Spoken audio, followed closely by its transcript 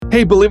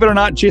Hey, believe it or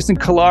not, Jason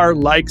Kilar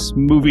likes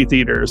movie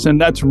theaters,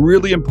 and that's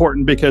really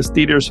important because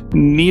theaters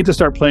need to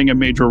start playing a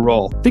major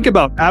role. Think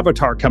about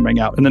Avatar coming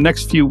out in the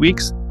next few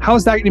weeks. How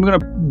is that even going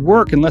to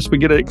work unless we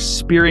get to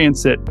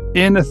experience it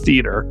in a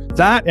theater?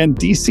 That and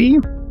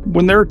DC,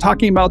 when they're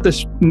talking about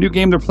this new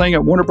game they're playing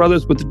at Warner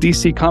Brothers with the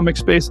DC comic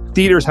space,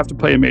 theaters have to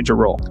play a major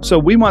role. So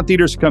we want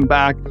theaters to come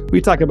back. We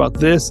talk about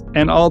this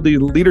and all the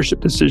leadership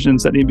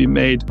decisions that need to be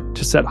made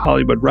to set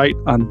Hollywood right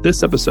on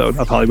this episode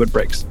of Hollywood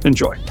Breaks.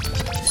 Enjoy.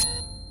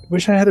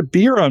 Wish I had a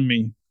beer on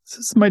me. This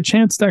is my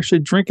chance to actually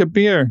drink a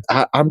beer.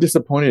 I'm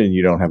disappointed in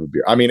you don't have a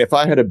beer. I mean, if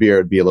I had a beer,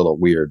 it'd be a little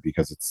weird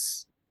because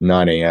it's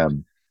 9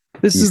 a.m.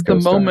 This is the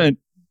moment.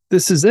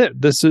 This is it.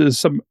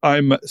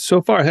 I'm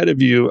so far ahead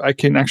of you. I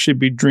can actually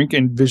be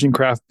drinking Vision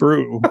Craft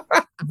Brew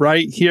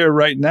right here,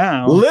 right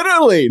now.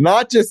 Literally,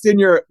 not just in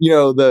your,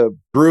 the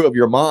brew of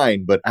your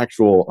mind, but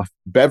actual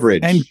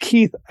beverage. And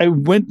Keith, I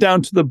went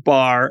down to the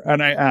bar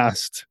and I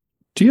asked,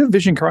 do you have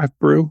Vision Craft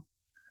Brew?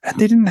 And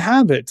they didn't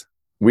have it.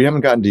 We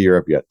haven't gotten to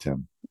Europe yet,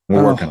 Tim.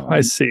 We're working on it.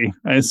 I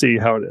see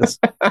how it is.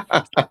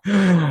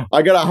 I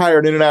got to hire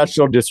an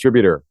international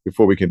distributor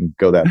before we can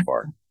go that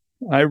far.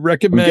 I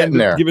recommend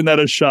giving that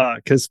a shot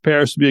because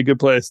Paris would be a good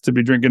place to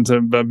be drinking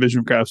some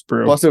Vision Craft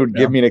Brew. Plus, it would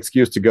give me an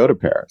excuse to go to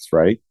Paris,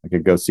 right? I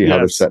could go see how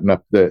they're setting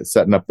up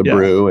the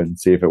brew and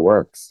see if it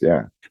works.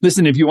 Yeah.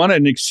 Listen, if you want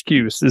an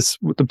excuse,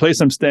 the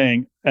place I'm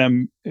staying,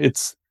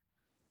 it's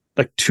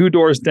like 2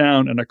 doors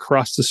down and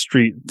across the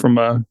street from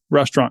a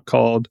restaurant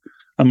called,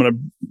 I'm going to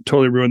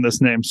totally ruin this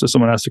name, so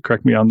someone has to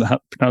correct me on how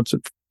to pronounce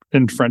it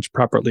in French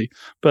properly.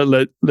 But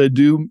Le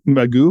Deux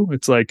Magouts,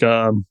 it's like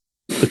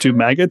the two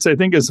maggots, I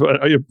think is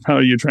how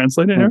you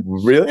translate it here.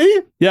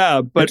 Really?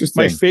 Yeah, but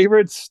my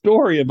favorite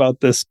story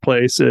about this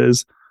place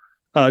is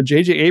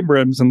J.J.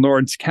 Abrams and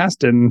Lawrence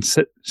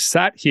Kasdan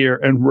sat here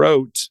and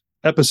wrote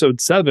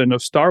episode 7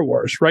 of Star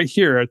Wars right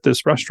here at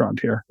this restaurant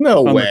here.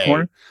 No on way. The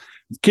corner.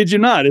 Kid you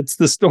not, it's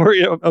the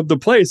story of the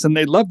place, and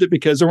they loved it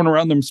because everyone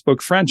around them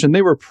spoke French, and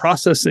they were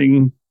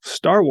processing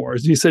Star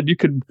Wars. He said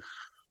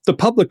the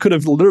public could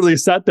have literally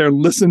sat there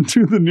and listened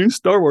to the new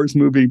Star Wars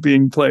movie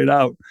being played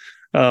out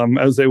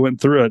as they went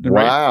through it.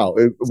 Wow,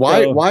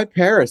 right? Why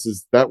Paris?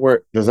 Is that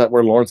where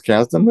Lawrence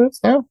Kasdan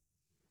lives now?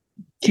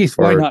 Keith,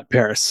 why not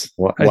Paris?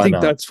 I think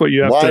that's what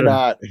you have to. Why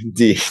not?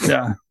 Indeed.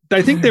 Yeah.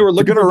 I think they were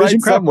looking for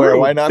Vision Craft somewhere. Brew.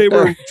 Why not?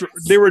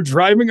 They were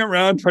driving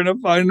around trying to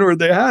find where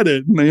they had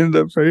it, and they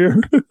ended up here.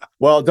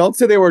 Well, don't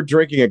say they were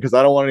drinking it because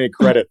I don't want any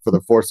credit for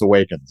The Force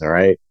Awakens. All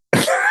right.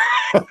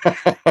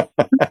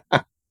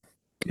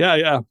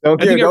 Yeah. Don't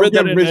give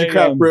Vision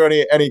Craft Brew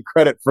any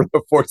credit for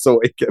The Force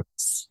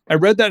Awakens. I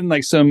read that in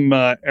like some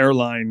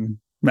airline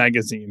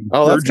magazine.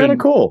 Oh, that's kind of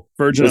cool.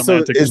 Virgin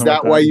Atlantic. Is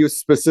that why you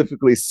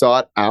specifically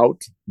sought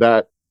out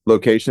that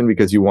location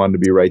because you wanted to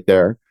be right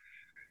there?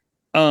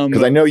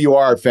 Because I know you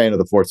are a fan of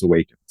The Force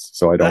Awakens,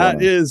 so I don't.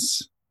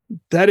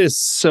 That is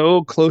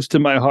so close to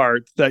my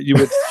heart that you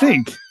would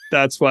think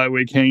that's why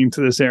we came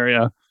to this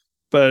area,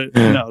 but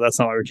no, that's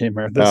not why we came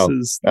here. This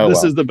is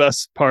the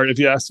best part. If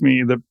you ask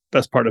me, the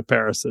best part of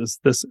Paris is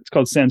this. It's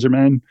called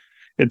Saint-Germain.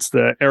 It's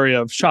the area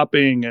of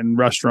shopping and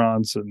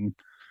restaurants, and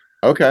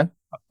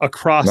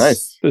across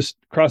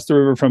the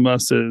river from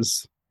us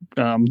is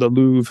the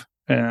Louvre,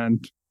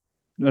 and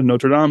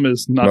Notre Dame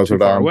is not too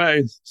far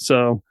away.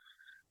 So.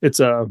 It's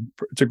a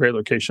great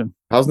location.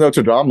 How's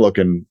Notre Dame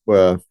looking?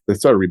 They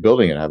started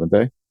rebuilding it, haven't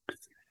they?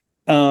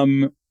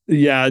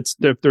 Yeah,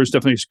 there's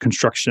definitely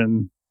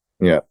construction.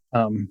 Yeah,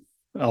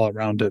 all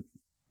around it.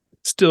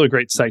 Still a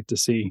great sight to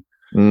see.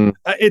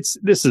 This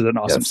is an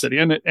awesome city,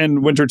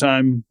 and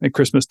wintertime and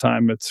Christmas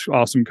time, it's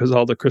awesome because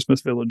all the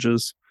Christmas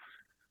villages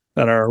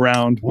that are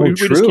around. We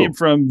just came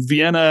from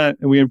Vienna,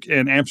 and we have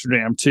in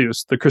Amsterdam too.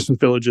 So the Christmas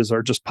villages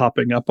are just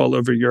popping up all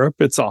over Europe.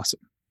 It's awesome.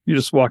 You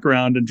just walk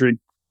around and drink.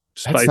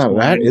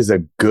 That is a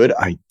good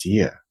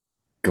idea.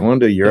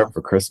 Going to Europe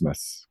for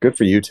Christmas. Good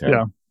for you, Tim.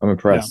 Yeah. I'm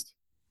impressed.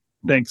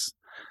 Yeah. Thanks.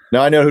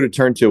 Now I know who to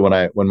turn to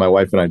when my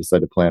wife and I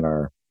decide to plan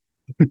our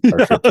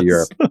trip to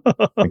Europe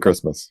and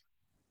Christmas.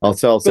 I'll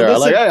tell Sarah,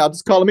 hey,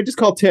 let me just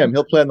call Tim.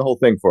 He'll plan the whole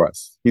thing for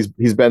us.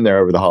 He's been there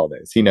over the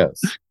holidays. He knows.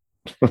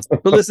 But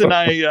listen,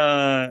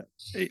 I've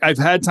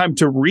had time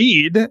to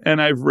read,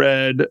 and I've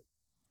read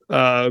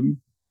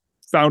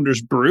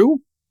Founders Brew.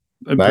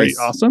 Pretty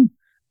awesome.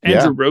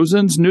 Andrew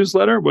Rosen's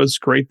newsletter was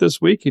great this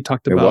week. He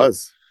talked about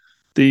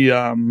the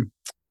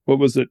what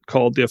was it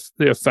called? The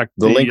effect.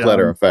 The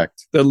Linkletter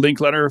effect. The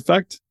Linkletter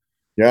effect.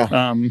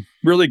 Yeah.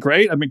 Really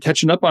great. I've been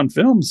catching up on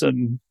films,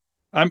 and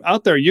I'm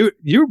out there. You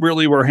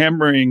really were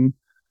hammering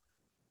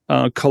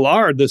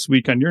Kilar this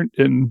week on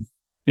in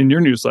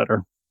your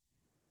newsletter.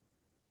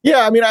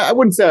 Yeah, I mean, I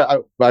wouldn't say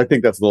I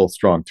think that's a little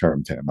strong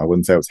term, Tim. I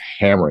wouldn't say I was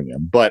hammering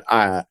him, but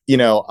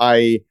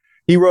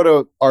he wrote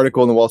an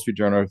article in the Wall Street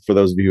Journal, for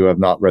those of you who have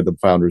not read The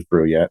Founders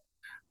Brew yet.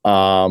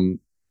 And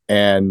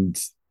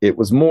it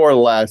was more or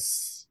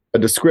less a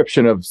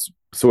description of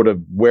sort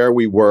of where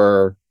we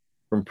were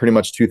from pretty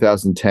much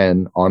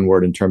 2010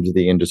 onward in terms of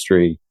the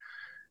industry.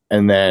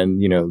 And then,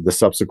 the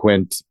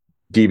subsequent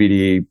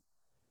DVD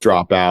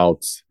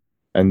dropouts,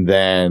 and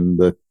then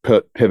the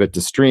pivot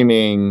to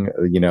streaming,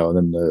 and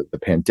then the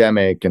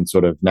pandemic, and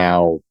sort of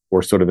now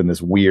we're sort of in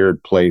this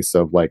weird place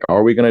of like,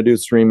 are we going to do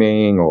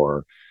streaming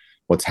or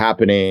what's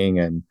happening?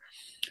 And,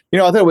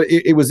 I thought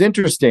it was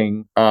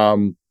interesting,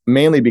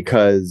 mainly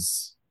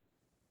because,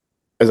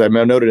 as I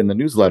noted in the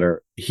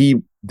newsletter,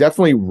 he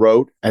definitely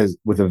wrote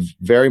with a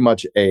very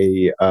much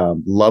a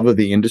love of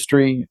the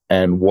industry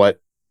and what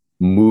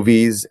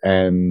movies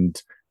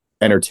and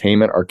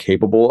entertainment are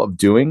capable of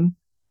doing.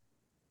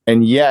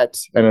 And yet,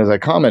 and as I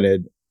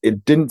commented,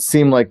 it didn't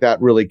seem like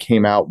that really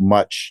came out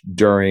much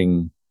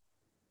during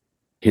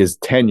his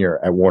tenure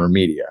at Warner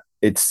Media.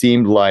 It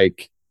seemed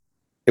like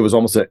it was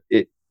almost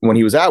when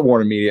he was at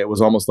Warner Media, it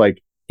was almost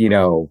like,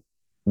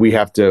 we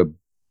have to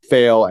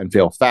fail and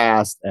fail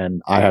fast,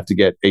 and I have to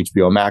get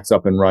HBO Max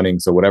up and running.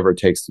 So whatever it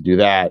takes to do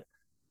that,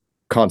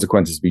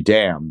 consequences be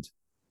damned.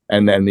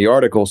 And then the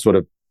article sort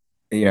of,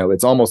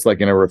 it's almost like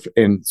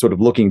in sort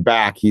of looking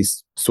back,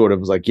 he's sort of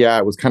was like, yeah,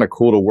 it was kind of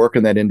cool to work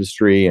in that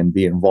industry and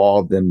be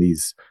involved in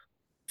these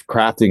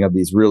crafting of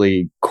these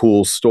really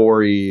cool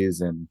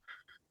stories. And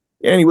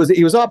he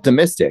was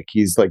optimistic.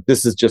 He's like,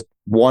 this is just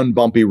one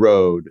bumpy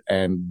road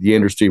and the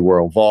industry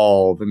will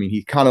evolve. I mean,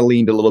 he kind of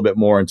leaned a little bit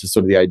more into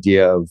sort of the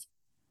idea of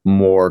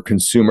more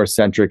consumer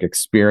centric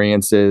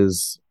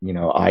experiences,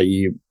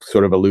 i.e.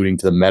 sort of alluding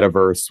to the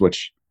metaverse,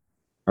 which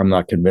I'm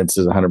not convinced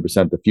is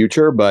 100% the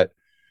future, but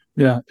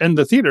yeah. And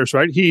the theaters,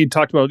 right? He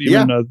talked about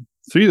even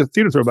the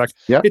theater throwback.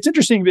 Yeah. It's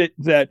interesting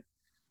that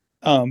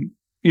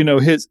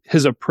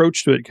his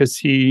approach to it,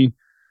 because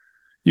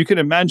you can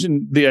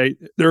imagine the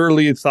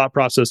early thought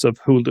process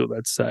of Hulu,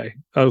 let's say,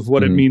 of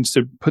what it means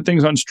to put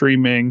things on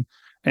streaming.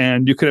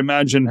 And you can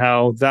imagine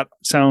how that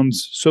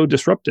sounds so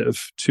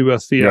disruptive to a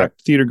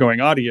theater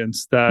going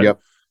audience that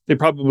they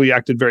probably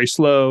acted very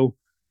slow.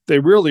 They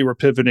really were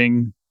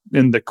pivoting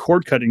in the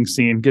cord cutting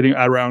scene, getting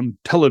around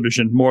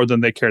television more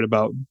than they cared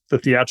about the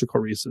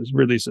theatrical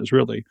releases,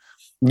 really.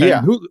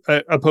 Yeah.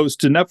 And opposed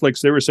to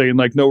Netflix, they were saying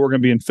like, no, we're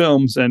going to be in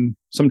films and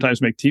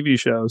sometimes make TV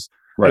shows.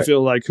 Right. I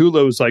feel like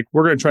Hulu's like,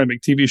 we're going to try and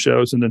make TV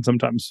shows. And then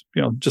sometimes,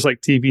 just like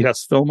TV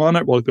has film on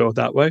it, we'll go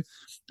that way.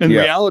 In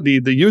reality,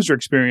 the user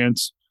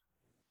experience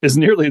is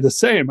nearly the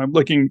same. I'm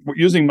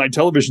using my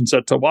television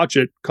set to watch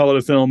it, call it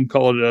a film,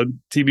 call it a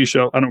TV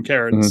show. I don't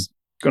care. It's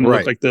going to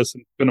look like this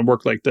and going to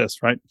work like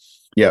this. Right.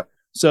 Yeah.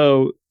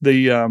 So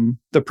the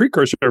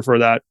precursor for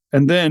that.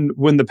 And then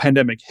when the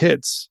pandemic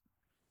hits,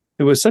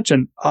 it was such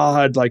an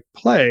odd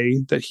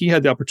play that he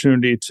had the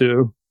opportunity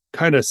to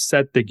kind of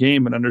set the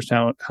game and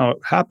understand how it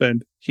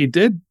happened. He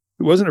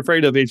wasn't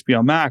afraid of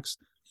HBO Max,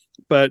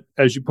 but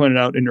as you pointed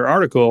out in your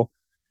article,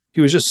 he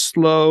was just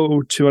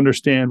slow to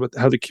understand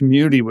how the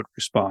community would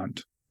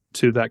respond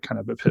to that kind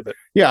of a pivot.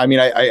 Yeah, I mean,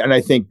 I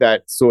think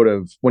that sort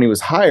of when he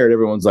was hired,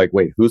 everyone's like,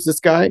 wait, who's this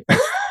guy?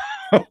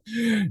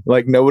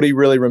 Like nobody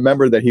really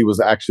remembered that he was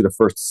actually the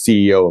first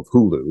CEO of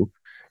Hulu.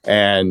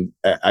 And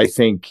I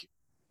think,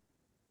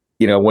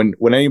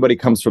 when anybody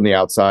comes from the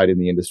outside in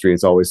the industry,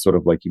 it's always sort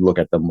of like you look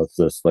at them with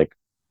this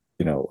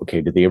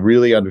okay, do they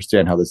really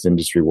understand how this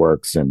industry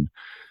works and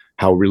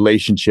how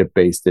relationship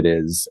based it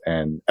is?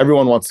 And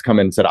everyone wants to come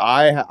in and said,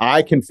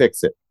 I can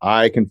fix it.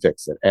 I can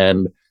fix it.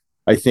 And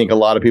I think a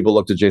lot of people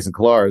looked at Jason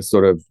Kilar as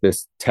sort of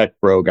this tech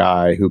bro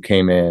guy who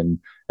came in,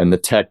 and the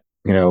tech,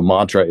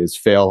 mantra is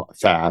fail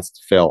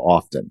fast, fail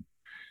often.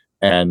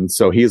 And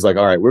so he's like,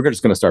 all right, we're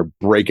just going to start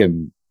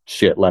breaking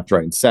shit left,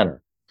 right, and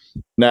center.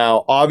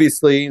 Now,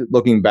 obviously,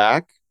 looking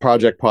back,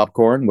 Project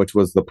Popcorn, which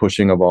was the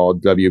pushing of all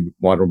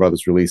Warner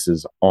Brothers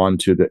releases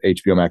onto the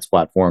HBO Max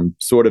platform,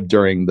 sort of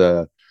during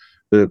the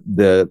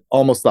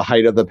almost the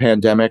height of the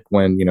pandemic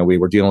when, we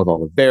were dealing with all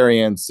the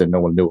variants and no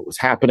one knew what was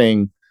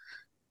happening.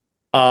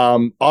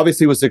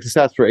 Obviously was a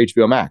success for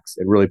HBO Max.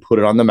 It really put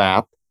it on the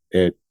map.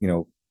 It,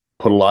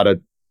 put a lot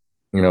of,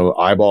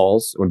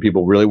 eyeballs when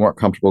people really weren't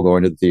comfortable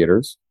going to the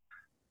theaters.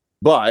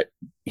 But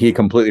he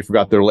completely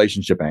forgot the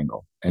relationship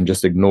angle and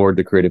just ignored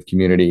the creative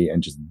community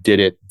and just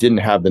didn't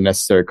have the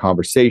necessary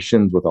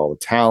conversations with all the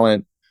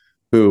talent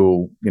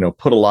who,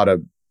 put a lot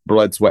of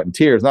blood, sweat, and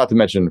tears, not to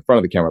mention in front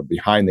of the camera,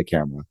 behind the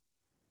camera,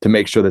 to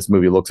make sure this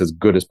movie looks as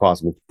good as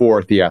possible for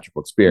a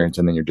theatrical experience.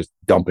 And then you're just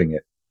dumping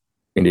it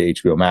into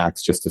HBO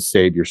Max just to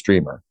save your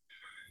streamer.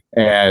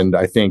 And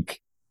I think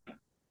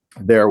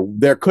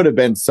there could have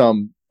been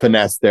some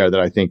finesse there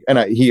that I think, and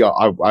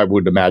I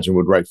would imagine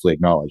would rightfully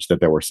acknowledge that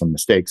there were some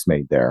mistakes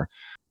made there.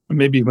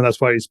 Maybe even that's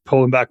why he's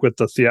pulling back with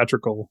the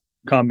theatrical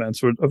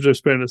comments of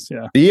just fairness.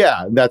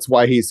 Yeah, that's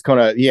why he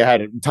had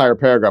an entire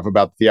paragraph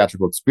about the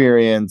theatrical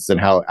experience and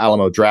how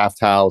Alamo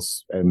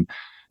Drafthouse and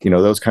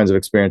those kinds of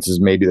experiences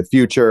may be the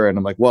future. And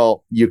I'm like,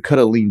 well, you could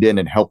have leaned in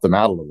and helped them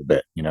out a little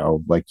bit.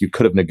 Like you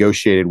could have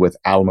negotiated with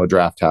Alamo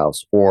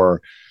Drafthouse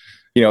or.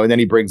 And then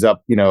he brings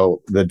up,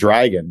 the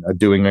Dragon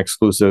doing an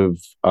exclusive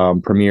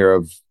premiere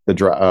of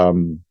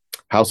the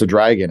House of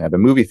Dragon at a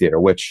movie theater,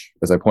 which,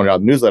 as I pointed out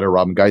in the newsletter,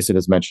 Robin Geisen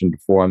has mentioned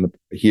before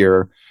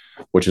here,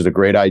 which is a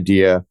great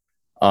idea.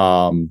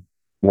 Well,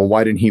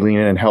 why didn't he lean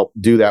in and help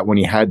do that when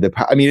he had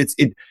I mean,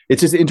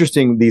 it's just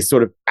interesting, these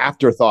sort of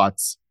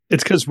afterthoughts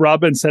It's because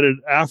Robin said it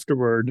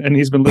afterward, and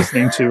he's been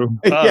listening to us.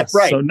 Yeah,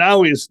 right. So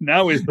now he's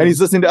and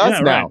he's listening to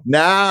us now. Right.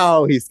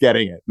 Now he's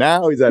getting it.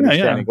 Now he's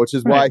understanding, which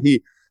is why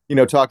he,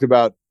 talked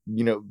about,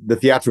 the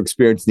theatrical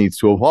experience needs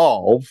to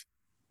evolve,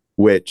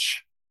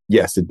 which,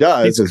 yes, it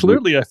does. He's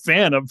clearly a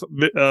fan of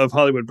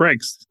Hollywood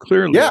Breaks.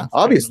 Clearly. Yeah,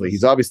 obviously.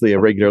 He's obviously a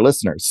regular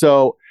listener.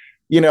 So,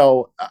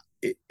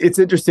 it's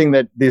interesting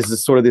that there's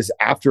this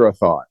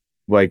afterthought,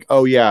 like,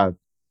 oh, yeah,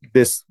 you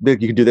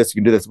can do this, you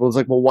can do this. Well, it's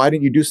like, well, why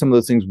didn't you do some of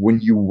those things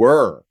when you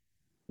were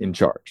in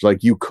charge?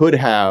 Like, you could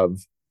have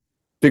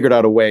figured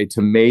out a way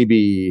to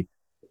maybe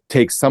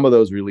take some of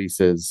those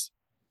releases,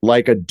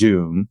 like a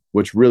Dune,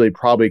 which really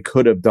probably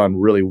could have done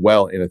really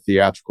well in a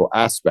theatrical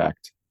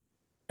aspect,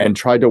 and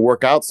tried to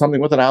work out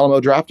something with an Alamo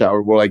Draft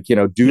Hour, where, like, do it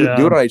on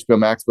HBO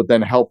Max, but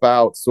then help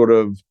out sort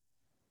of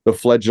the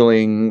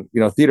fledgling,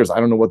 theaters. I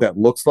don't know what that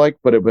looks like,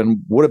 but it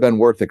would have been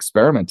worth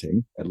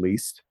experimenting, at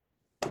least.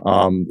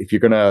 If you're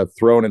going to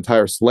throw an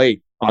entire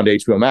slate onto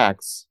HBO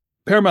Max.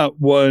 Paramount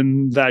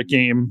won that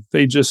game.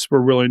 They just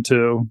were willing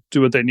to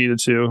do what they needed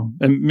to.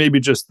 And maybe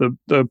just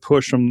the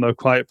push from The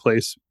Quiet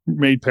Place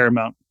made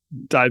Paramount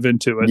dive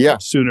into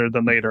it sooner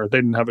than later. They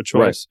didn't have a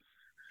choice.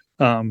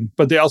 Right.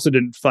 But they also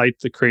didn't fight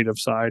the creative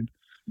side.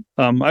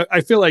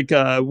 I feel like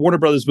Warner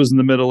Brothers was in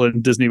the middle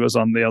and Disney was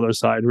on the other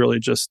side. Really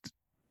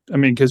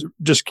because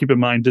just keep in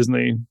mind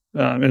Disney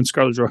and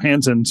Scarlett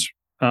Johansson's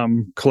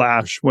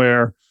clash,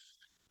 where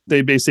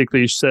they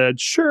basically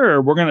said,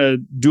 sure, we're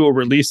going to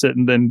release it,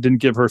 and then didn't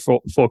give her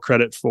full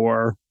credit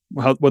for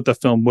what the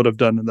film would have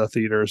done in the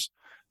theaters.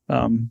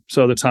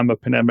 So the time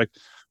of pandemic.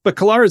 But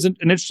Kilar is an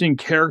interesting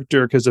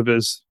character because of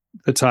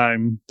the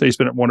time that he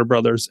spent at Warner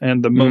Brothers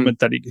and the moment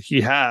that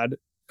he had.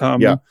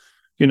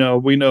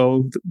 We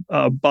know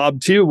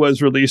Bob 2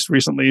 was released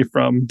recently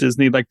from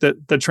Disney. Like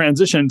the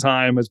transition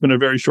time has been a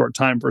very short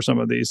time for some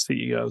of these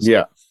CEOs.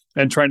 Yeah.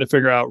 And trying to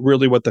figure out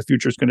really what the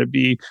future is going to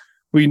be.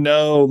 We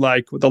know,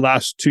 like, the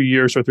last 2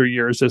 years or 3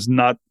 years is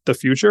not the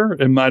future.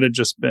 It might have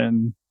just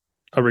been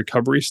a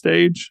recovery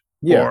stage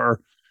or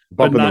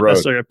but not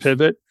necessarily a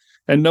pivot.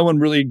 And no one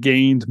really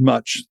gained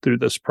much through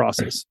this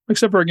process,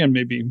 except for, again,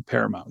 maybe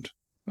Paramount,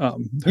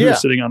 who's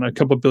sitting on a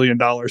couple $1 billion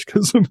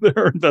because of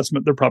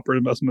their proper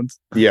investments.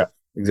 Yeah,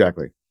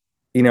 exactly.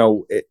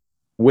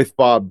 With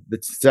Bob the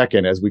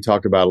second, as we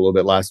talked about a little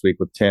bit last week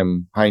with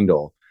Tim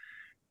Heindel,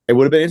 it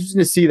would have been interesting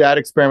to see that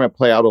experiment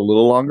play out a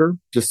little longer,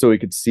 just so we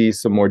could see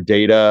some more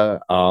data,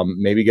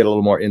 maybe get a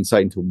little more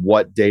insight into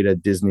what data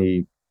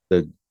Disney,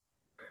 the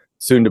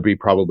soon to be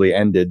probably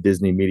ended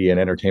Disney Media and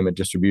Entertainment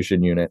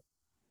Distribution Unit,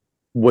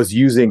 was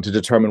using to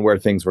determine where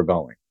things were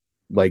going.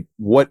 Like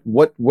what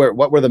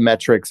were the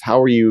metrics?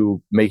 How are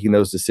you making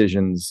those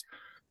decisions?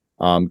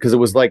 Because it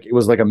was like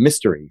a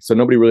mystery, so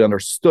nobody really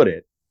understood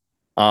it.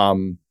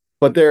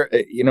 But there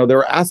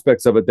were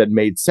aspects of it that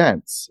made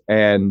sense,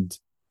 and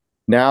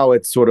now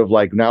it's sort of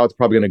like, now it's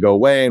probably going to go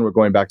away and we're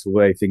going back to the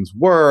way things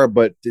were,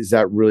 but is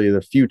that really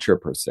the future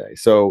per se?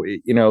 So,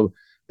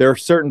 there are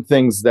certain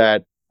things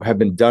that have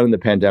been done in the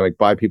pandemic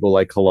by people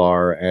like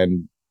Kilar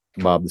and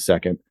Bob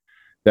II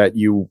that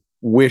you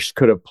wish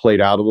could have played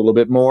out a little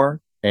bit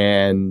more.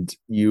 And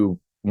you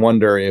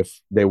wonder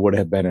if they would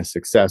have been a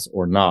success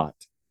or not.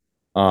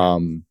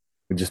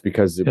 Just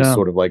because it was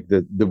sort of like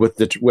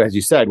as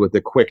you said, with the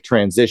quick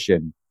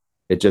transition,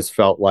 it just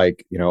felt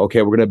like,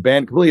 okay, we're going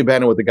to completely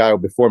abandon what the guy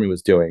before me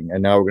was doing.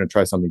 And now we're going to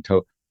try something.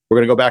 We're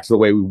going to go back to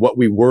what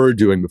we were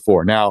doing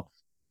before. Now,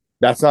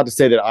 that's not to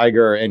say that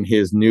Iger and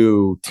his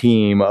new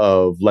team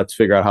of let's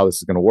figure out how this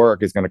is going to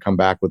work is going to come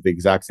back with the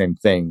exact same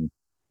thing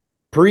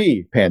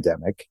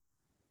pre-pandemic,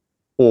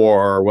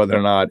 or whether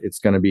or not it's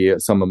going to be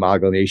some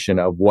amalgamation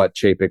of what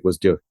Chapek was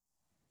doing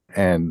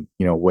and,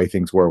 way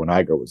things were when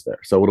Iger was there.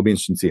 So it'll be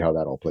interesting to see how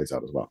that all plays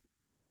out as well.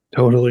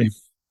 Totally.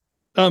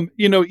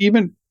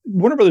 Even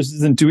Warner Brothers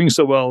isn't doing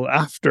so well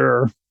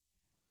after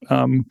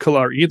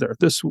Kilar either.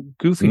 This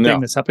goofy thing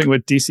that's happening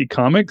with DC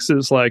Comics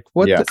is like,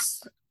 what?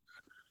 Yes.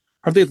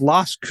 Have they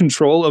lost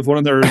control of one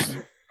of their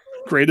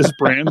greatest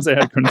brands they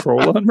had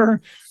control over?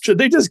 Should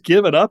they just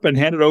give it up and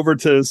hand it over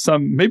to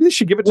maybe they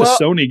should give it to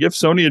Sony, give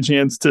Sony a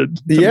chance to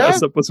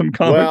mess up with some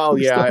comic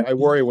books. I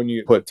worry when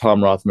you put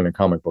Tom Rothman and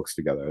comic books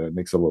together. It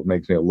makes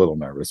me a little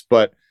nervous.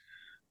 But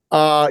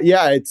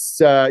it's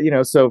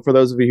so for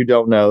those of you who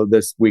don't know,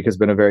 this week has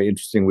been a very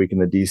interesting week in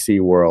the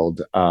DC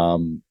world.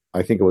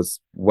 I think it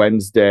was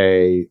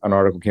Wednesday, an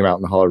article came out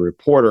in the Hollywood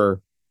Reporter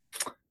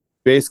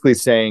basically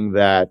saying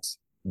that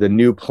the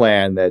new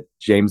plan that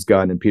James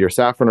Gunn and Peter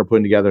Safran are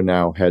putting together,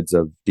 now heads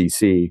of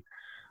DC,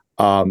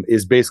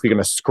 is basically going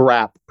to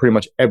scrap pretty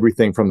much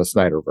everything from the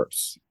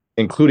Snyderverse,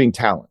 including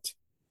talent.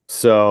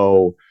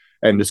 So,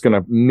 and just going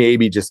to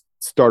maybe just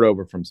start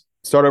over from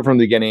the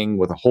beginning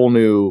with a whole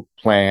new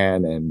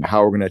plan and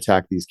how we're going to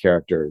attack these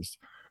characters.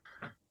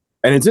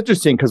 And it's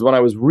interesting because when I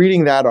was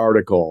reading that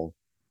article,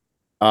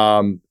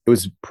 it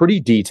was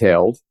pretty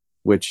detailed,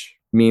 which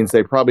means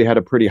they probably had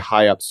a pretty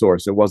high up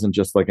source. It wasn't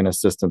just like an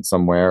assistant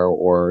somewhere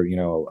or,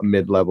 a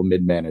mid-level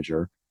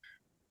manager.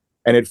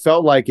 And it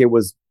felt like it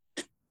was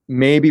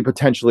maybe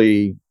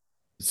potentially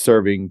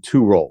serving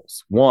two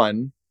roles.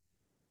 One,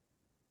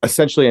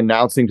 essentially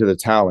announcing to the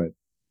talent,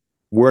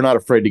 we're not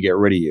afraid to get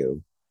rid of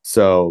you.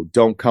 So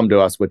don't come to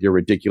us with your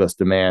ridiculous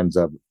demands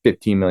of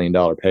 $15 million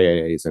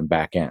paydays and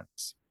back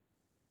ends.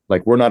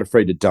 Like, we're not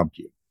afraid to dump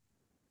you.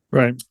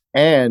 Right.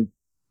 And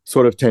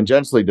sort of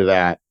tangentially to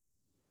that,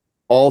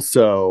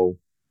 also,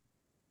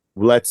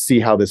 let's see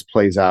how this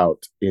plays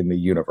out in the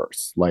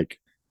universe. Like,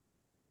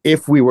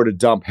 if we were to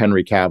dump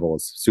Henry Cavill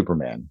as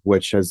Superman,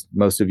 which, as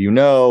most of you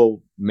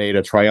know, made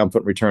a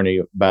triumphant return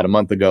about a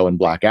month ago in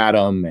Black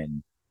Adam,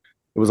 and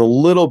it was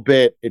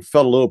it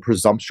felt a little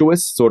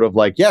presumptuous, sort of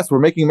like, yes, we're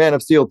making Man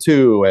of Steel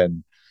 2,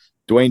 and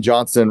Dwayne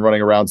Johnson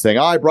running around saying,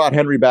 I brought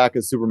Henry back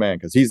as Superman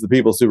because he's the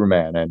people's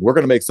Superman, and we're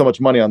going to make so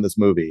much money on this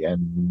movie.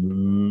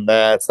 And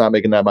that's not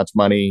making that much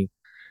money.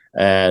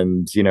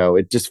 And,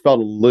 it just felt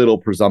a little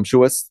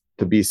presumptuous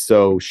to be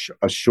so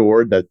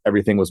assured that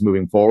everything was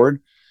moving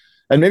forward.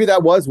 And maybe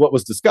that was what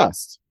was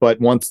discussed.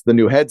 But once the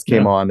new heads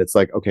came on, it's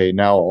like, okay,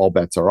 now all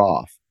bets are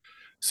off.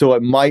 So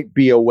it might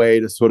be a way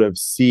to sort of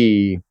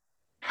see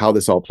how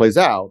this all plays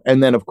out.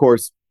 And then, of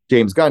course,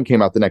 James Gunn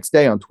came out the next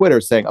day on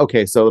Twitter saying,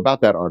 okay, so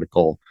about that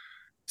article,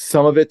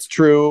 some of it's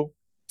true,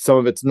 some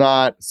of it's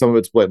not, some of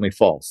it's blatantly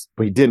false.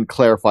 But he didn't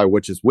clarify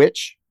which is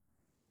which.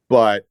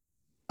 But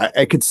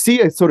I could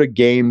see a sort of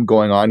game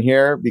going on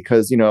here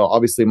because,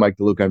 obviously Mike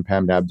DeLuca and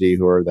Pam Nabdi,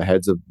 who are the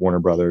heads of Warner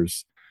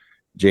Brothers,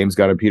 James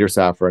Gunn and Peter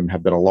Safran,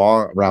 have been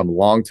around a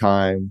long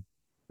time.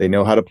 They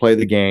know how to play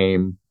the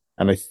game.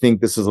 And I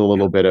think this is a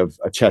little bit of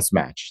a chess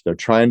match. They're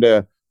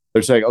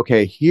saying,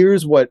 okay,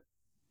 here's what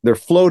they're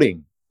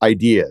floating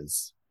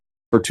ideas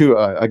for two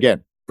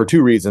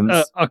reasons.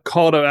 A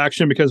call to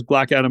action because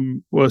Black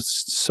Adam was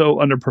so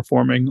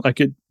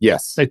underperforming.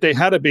 Yes. Like they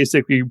had to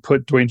basically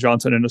put Dwayne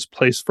Johnson in his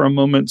place for a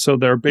moment. So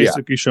they're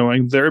basically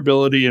showing their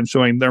ability and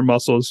showing their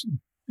muscles,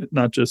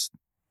 not just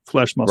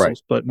flesh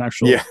muscles, but an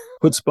actual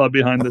chutzpah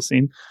behind the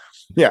scene.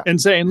 Yeah.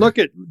 And saying, look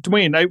at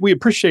Dwayne, we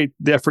appreciate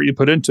the effort you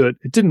put into it.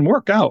 It didn't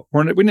work out.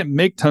 We didn't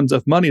make tons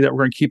of money that we're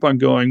going to keep on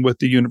going with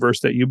the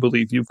universe that you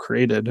believe you've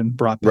created and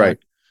brought back. Right.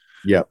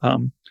 Yeah.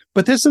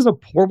 But this is a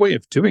poor way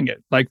of doing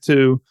it. Like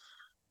to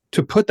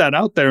put that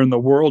out there in the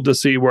world to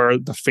see where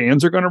the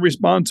fans are going to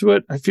respond to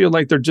it. I feel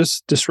like they're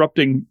just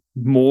disrupting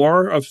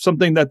more of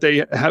something that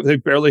they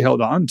barely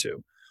held on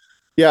to.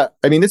 Yeah.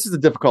 I mean, this is a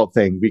difficult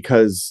thing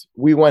because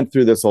we went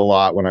through this a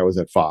lot when I was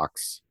at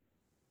Fox.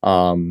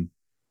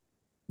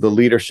 The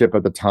leadership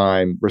at the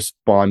time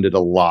responded a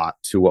lot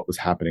to what was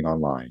happening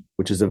online,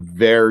 which is a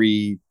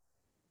very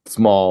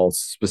small,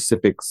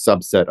 specific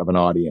subset of an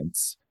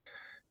audience.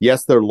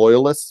 Yes, they're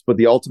loyalists, but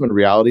the ultimate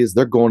reality is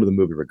they're going to the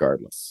movie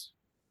regardless.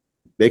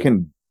 They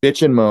can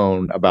bitch and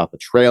moan about the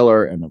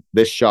trailer and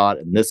this shot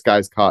and this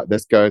guy's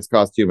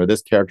costume or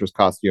this character's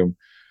costume,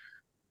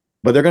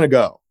 but they're going to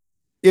go,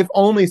 if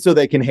only so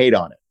they can hate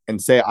on it and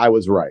say, I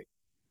was right.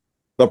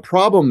 The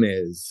problem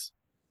is,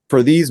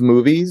 for these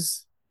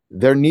movies,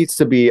 there needs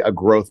to be a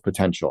growth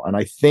potential. And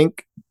I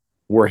think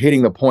we're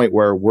hitting the point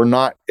where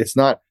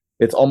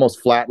it's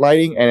almost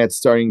flatlining and it's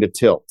starting to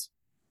tilt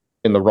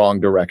in the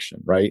wrong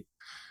direction, right?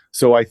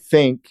 So I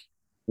think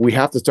we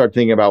have to start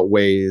thinking about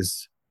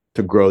ways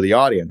to grow the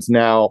audience.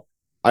 Now,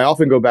 I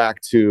often go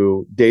back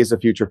to Days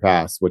of Future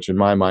Past, which in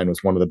my mind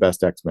was one of the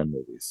best X-Men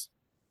movies.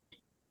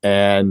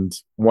 And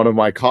one of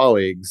my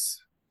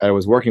colleagues I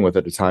was working with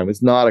at the time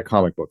is not a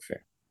comic book fan.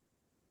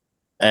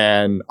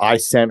 And I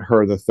sent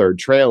her the third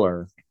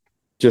trailer,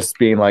 just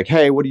being like,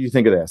 hey, what do you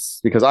think of this?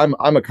 Because I'm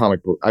a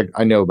comic book.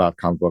 I know about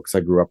comic books.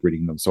 I grew up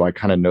reading them, so I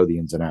kind of know the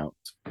ins and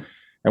outs.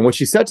 And what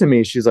she said to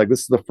me, she's like,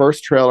 this is the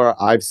first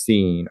trailer I've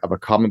seen of a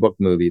comic book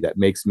movie that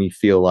makes me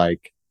feel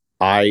like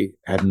I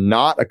am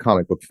not a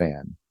comic book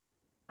fan,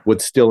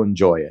 would still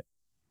enjoy it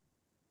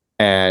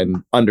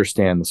and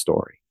understand the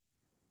story.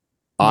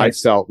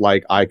 Nice. I felt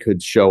like I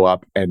could show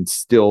up and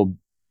still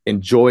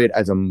enjoy it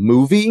as a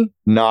movie,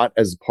 not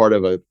as part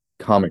of a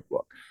comic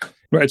book.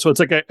 Right. So it's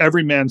like a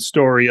everyman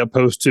story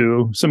opposed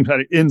to some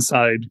kind of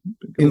inside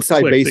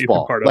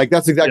baseball. Like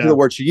that's exactly the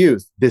word she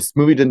used. This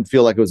movie didn't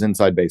feel like it was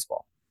inside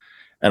baseball.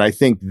 And I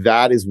think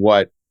that is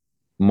what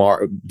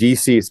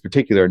DC in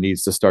particular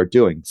needs to start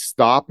doing.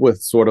 Stop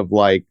with sort of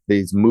like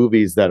these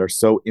movies that are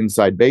so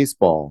inside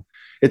baseball.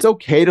 It's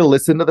okay to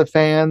listen to the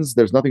fans.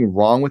 There's nothing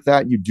wrong with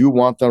that. You do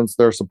want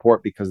their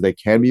support because they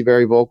can be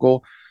very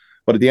vocal.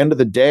 But at the end of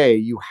the day,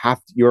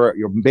 you're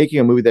making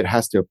a movie that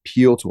has to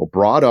appeal to a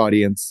broad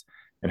audience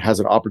and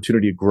has an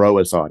opportunity to grow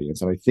as audience.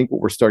 And I think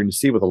what we're starting to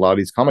see with a lot of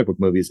these comic book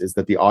movies is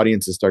that the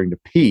audience is starting to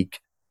peak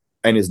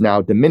and is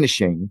now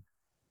diminishing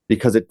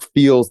because it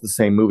feels the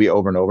same movie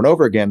over and over and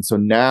over again. So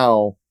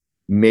now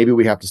maybe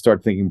we have to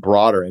start thinking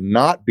broader and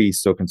not be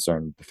so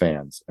concerned with the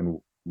fans and,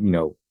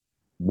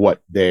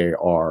 what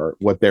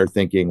they're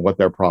thinking, what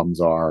their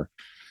problems are.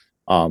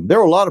 There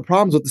are a lot of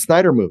problems with the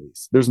Snyder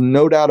movies. There's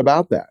no doubt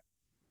about that.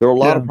 There are a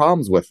lot of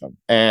problems with them.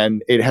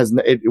 And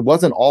it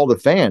wasn't all the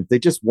fans. They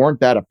just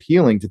weren't that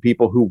appealing to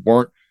people who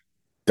weren't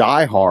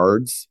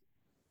diehards,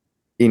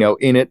 in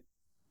it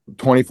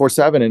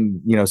 24/7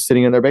 and,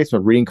 sitting in their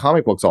basement reading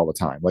comic books all the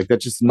time. Like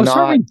that's just not.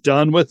 Are we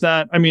done with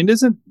that? I mean,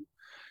 isn't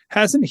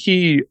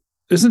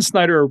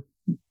Snyder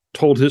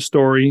told his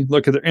story.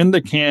 Look, they're in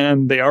the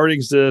can. They already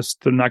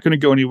exist. They're not going to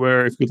go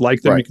anywhere. If you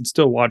like them, you can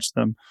still watch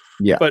them.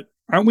 Yeah. But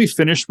aren't we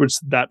finished with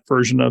that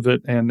version of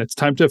it? And it's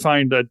time to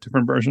find a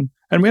different version.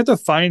 And we have to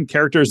find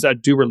characters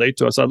that do relate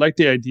to us. I like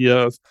the idea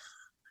of,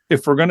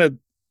 if we're going to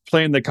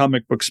play in the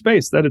comic book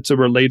space, that it's a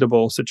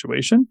relatable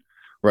situation.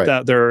 Right.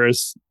 That there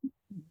is,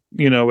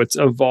 it's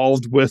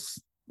evolved with,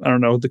 I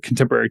don't know, the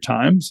contemporary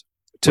times.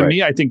 To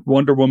me, I think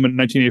Wonder Woman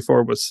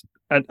 1984 was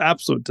an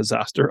absolute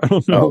disaster. I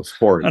don't know.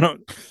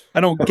 I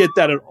don't get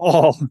that at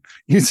all.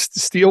 You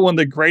steal one of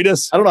the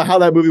greatest. I don't know how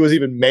that movie was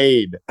even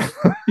made.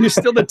 You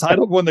steal the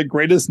title of one of the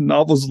greatest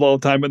novels of all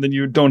time, and then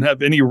you don't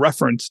have any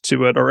reference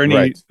to it or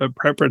any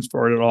preference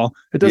for it at all.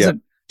 It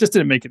just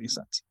didn't make any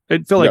sense.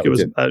 It felt like it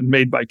was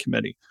made by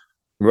committee.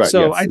 Right.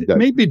 So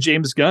maybe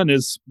James Gunn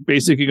is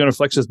basically going to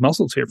flex his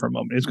muscles here for a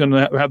moment. He's going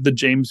to have the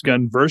James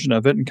Gunn version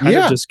of it and kind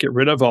of just get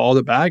rid of all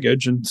the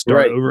baggage and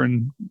start over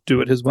and do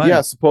it his way.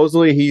 Yeah.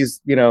 Supposedly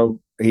he's,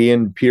 he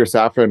and Peter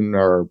Safran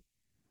are,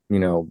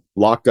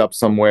 locked up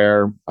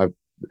somewhere.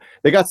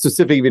 They got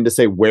specific even to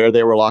say where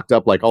they were locked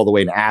up, like all the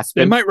way in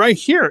Aspen. They might right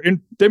here,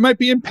 and they might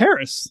be in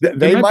Paris.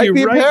 They might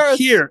be right in Paris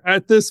here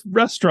at this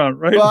restaurant,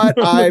 right?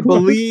 But I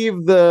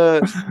believe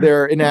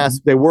they're in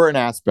Aspen. They were in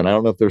Aspen. I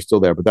don't know if they're still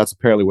there, but that's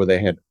apparently where they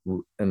had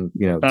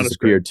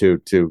disappeared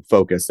to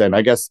focus. And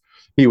I guess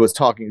James was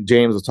talking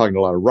to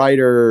a lot of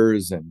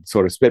writers and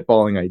sort of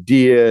spitballing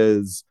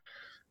ideas.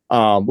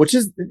 Which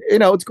is,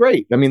 it's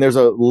great. I mean, there's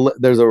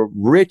a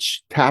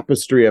rich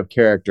tapestry of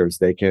characters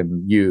they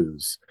can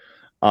use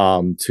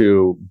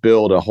to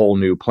build a whole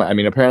new plan. I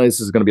mean, apparently this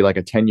is going to be like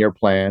a 10-year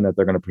plan that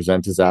they're going to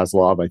present to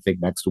Zaslav, I think,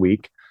 next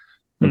week,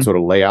 and sort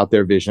of lay out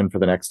their vision for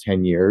the next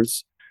 10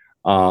 years.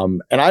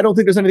 And I don't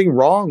think there's anything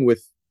wrong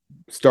with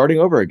starting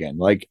over again.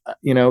 Like,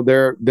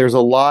 there are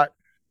a lot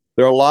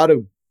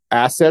of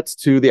assets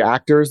to the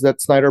actors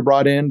that Snyder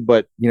brought in,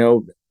 but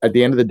at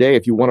the end of the day,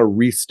 if you want to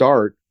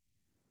restart,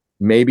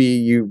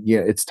 maybe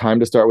it's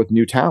time to start with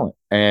new talent.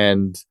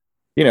 And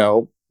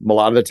a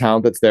lot of the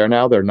talent that's there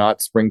now, they're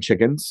not spring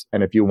chickens.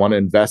 And if you want to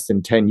invest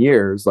in 10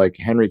 years, like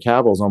Henry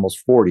Cavill's almost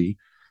 40,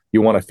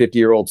 you want a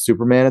 50-year-old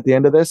Superman at the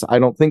end of this? I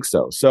don't think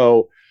so.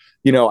 So,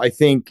 I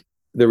think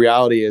the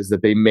reality is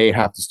that they may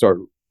have to start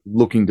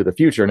looking to the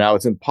future. Now,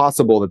 it's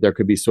impossible that there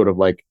could be sort of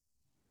like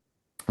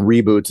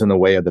reboots in the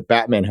way of the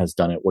Batman has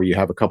done it, where you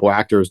have a couple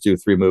actors do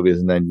 3 movies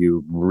and then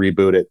you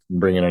reboot it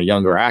and bring in a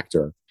younger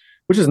actor,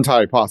 which is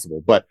entirely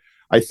possible. But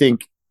I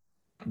think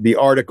the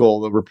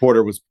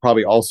reporter was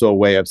probably also a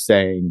way of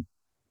saying,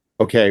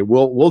 okay,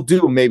 we'll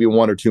do maybe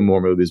 1 or 2 more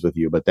movies with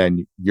you, but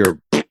then you're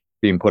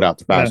being put out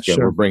to pasture.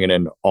 We're bringing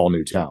in all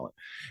new talent.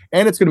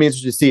 And it's going to be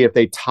interesting to see if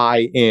they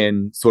tie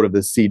in sort of the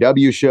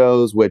CW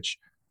shows, which,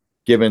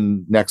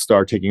 given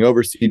Nexstar taking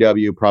over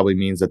CW, probably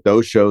means that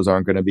those shows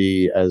aren't going to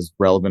be as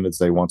relevant as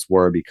they once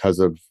were because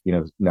of,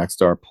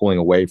 Nexstar pulling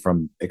away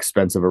from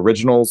expensive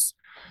originals.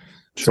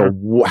 Sure.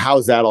 So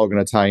how's that all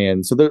going to tie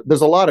in? So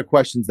there's a lot of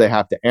questions they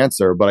have to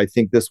answer, but I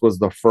think this was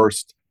the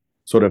first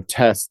sort of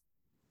test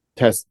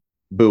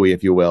buoy,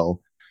 if you will,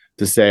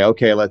 to say,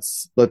 okay,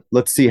 let's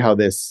see how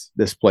this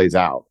plays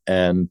out.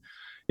 And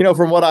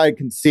from what I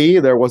can see,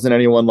 there wasn't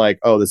anyone like,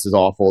 oh, this is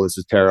awful, this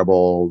is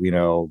terrible.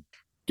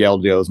 Gal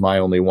Gadot's my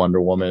only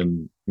Wonder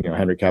Woman.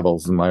 Henry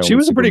Cavill's my only. She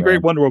was Superman. a pretty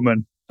great Wonder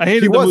Woman. I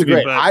hated the movie.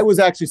 Great. But I was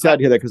actually sad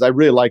to hear that because I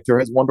really liked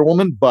her as Wonder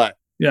Woman. But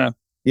at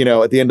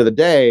the end of the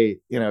day,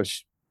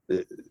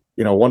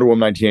 Wonder Woman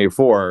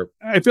 1984.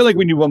 I feel like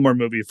we need one more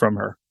movie from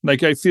her.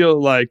 Like, I feel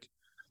like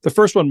the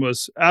first one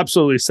was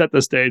absolutely set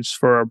the stage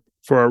for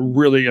a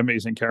really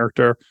amazing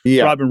character.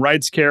 Yeah. Robin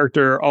Wright's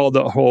character, all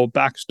the whole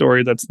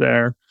backstory that's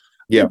there.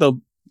 Yeah.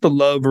 The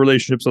love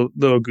relationship's a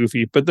little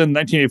goofy, but then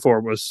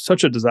 1984 was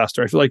such a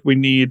disaster. I feel like we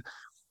need,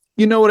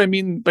 you know what I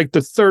mean? Like,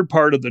 the third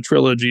part of the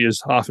trilogy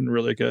is often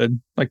really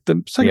good. Like,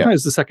 the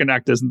sometimes the second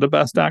act isn't the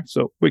best act,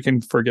 so we can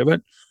forgive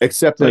it.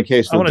 Except in the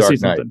case of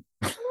Dark Knight.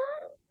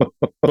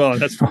 Well,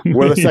 that's probably,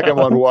 where the second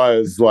one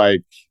was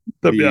like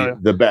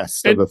the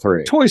best of the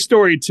 3. Toy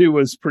Story 2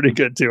 was pretty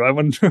good too. I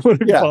wouldn't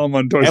follow him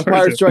on Toy Story 2.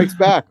 Empire Strikes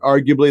Back,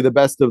 arguably the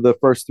best of the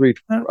first 3.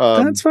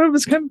 That's what I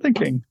was kind of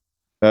thinking.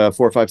 4,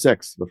 5,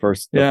 6, the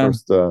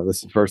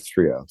first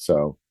trio.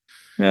 So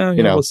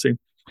we'll see.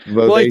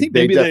 Well, I think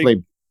they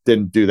definitely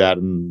didn't do that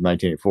in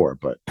 1984,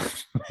 but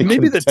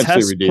maybe the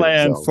test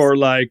plan themselves. For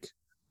like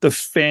the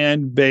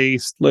fan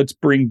base, let's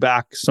bring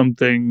back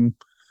something,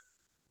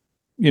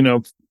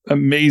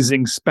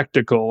 amazing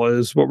spectacle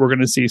is what we're going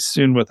to see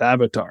soon with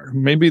Avatar.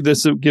 Maybe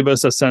this will give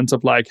us a sense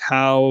of like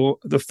how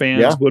the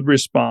fans would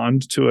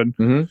respond to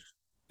an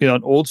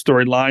old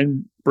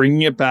storyline,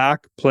 bringing it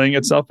back, playing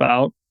itself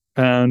out.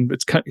 And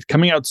it's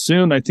coming out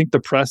soon. I think the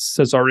press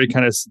has already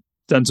kind of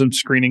done some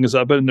screenings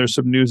of it, and there's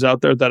some news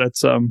out there that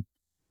it's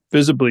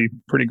visibly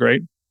pretty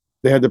great.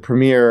 They had the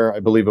premiere, I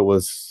believe it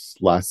was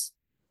last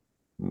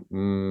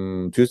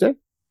Tuesday,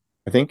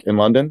 I think, in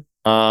London.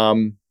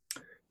 And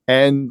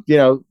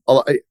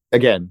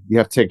again, you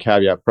have to take a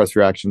caveat. Press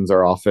reactions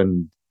are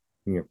often,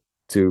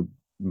 to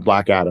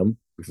Black Adam,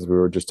 because we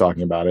were just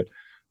talking about it.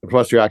 The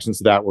press reactions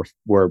to that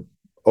were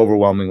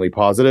overwhelmingly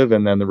positive,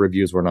 and then the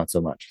reviews were not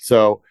so much.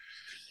 So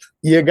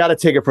you got to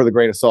take it for the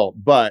grain of salt.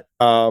 But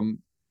the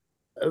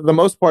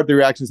most part, the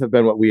reactions have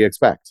been what we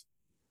expect.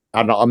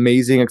 An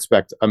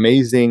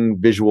amazing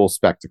visual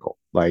spectacle,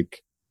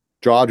 like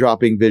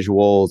jaw-dropping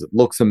visuals. It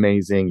looks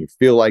amazing. You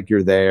feel like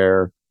you're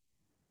there.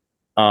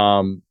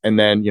 And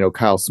then,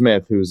 Kyle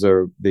Smith, who's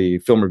the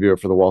film reviewer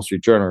for the Wall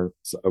Street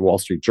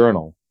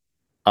Journal,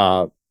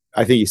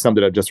 I think he summed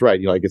it up just right.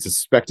 It's a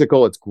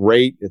spectacle. It's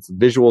great. Its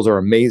visuals are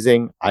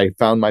amazing. I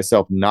found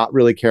myself not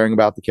really caring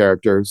about the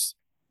characters,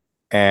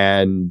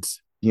 and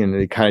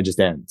it kind of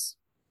just ends.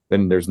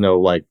 Then there's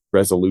no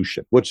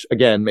resolution, which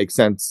again makes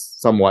sense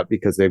somewhat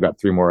because they've got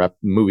 3 more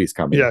movies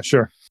coming. Yeah,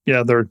 sure.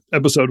 Yeah, they're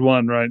episode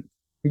 1, right?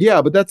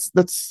 Yeah, but that's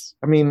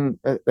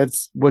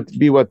what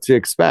to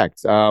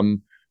expect.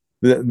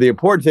 The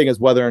important thing is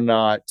whether or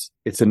not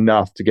it's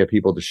enough to get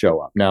people to show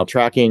up. Now,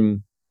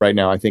 tracking right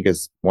now, I think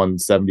is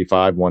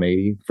 175,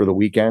 180 for the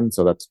weekend.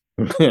 So that's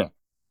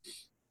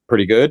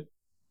pretty good,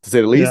 to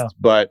say the least. Yeah.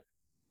 But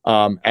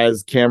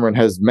as Cameron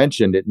has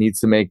mentioned, it needs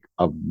to make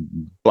a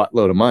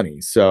buttload of money.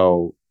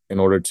 So in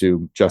order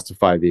to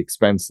justify the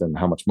expense and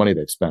how much money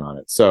they've spent on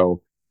it.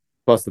 So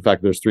plus the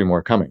fact that there's 3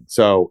 more coming.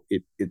 So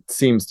it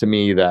seems to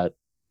me that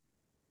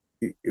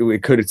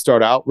it could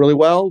start out really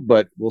well,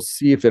 but we'll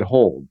see if it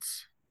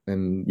holds.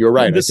 And you're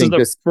right. This is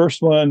the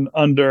first one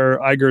under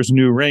Iger's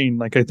new reign.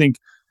 I think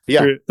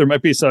there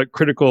might be some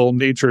critical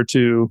nature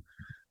to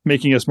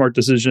making a smart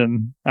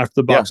decision after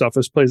the box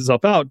office plays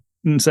itself out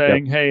and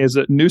saying, hey, as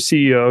a new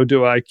CEO,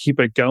 do I keep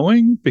it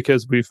going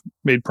because we've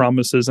made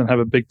promises and have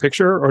a big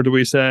picture? Or do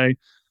we say,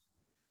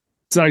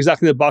 it's not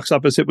exactly the box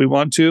office hit we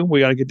want to.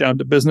 We got to get down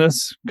to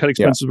business, cut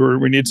expenses where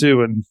we need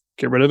to, and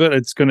get rid of it.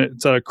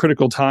 It's a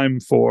critical time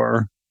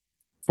for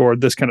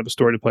this kind of a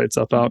story to play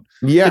itself out.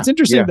 Yeah, it's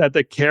interesting that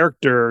the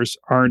characters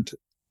aren't.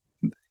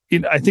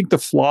 I think the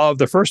flaw of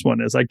the first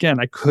one is, again,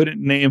 I couldn't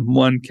name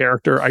one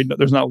character. I know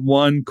there's not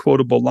one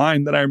quotable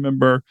line that I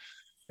remember.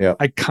 Yeah,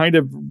 I kind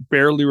of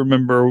barely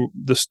remember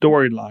the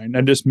storyline.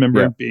 I just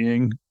remember it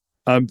being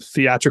a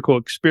theatrical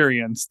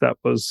experience that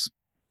was,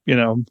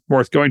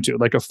 worth going to,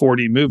 like a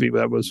 4D movie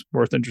that was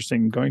worth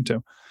interesting going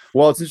to.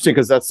 Well, it's interesting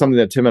because that's something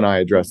that Tim and I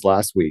addressed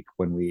last week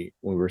when we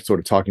were sort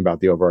of talking about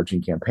the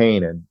overarching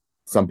campaign, and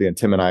something that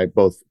Tim and I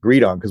both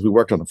agreed on because we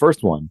worked on the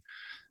first one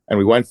and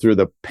we went through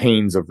the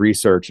pains of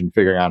research and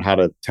figuring out how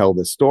to tell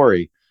this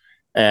story.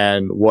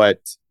 And what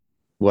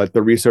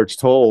the research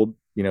told,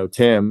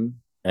 Tim,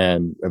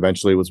 and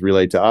eventually was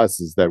relayed to us,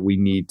 is that we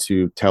need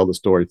to tell the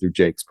story through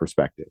Jake's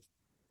perspective.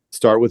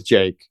 Start with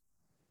Jake,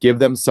 give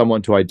them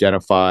someone to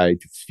identify,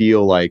 to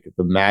feel like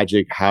the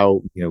magic,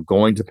 how,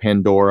 going to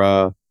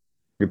Pandora,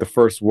 the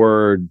first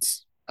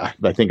words,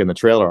 I think in the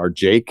trailer are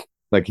Jake.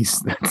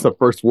 That's the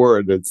first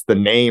word. It's the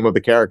name of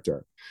the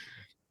character.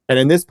 And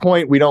in this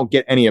point, we don't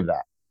get any of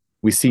that.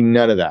 We see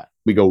none of that.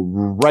 We go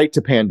right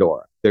to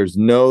Pandora. There's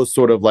no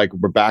sort of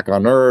we're back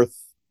on Earth.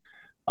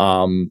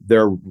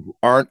 There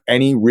aren't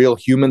any real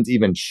humans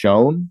even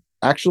shown.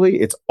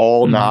 Actually, it's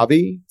all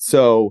Na'vi.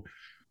 So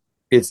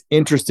it's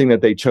interesting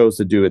that they chose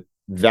to do it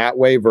that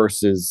way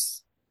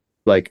versus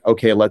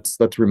okay, let's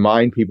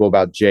remind people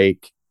about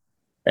Jake.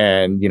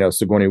 And,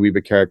 Sigourney Weaver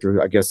character,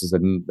 I guess, is a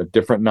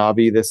different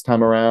Na'vi this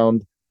time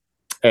around.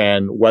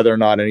 And whether or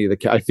not any of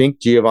I think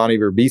Giovanni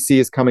Ribisi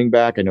is coming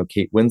back. I know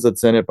Kate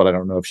Winslet's in it, but I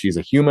don't know if she's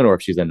a human or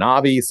if she's a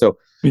Na'vi. So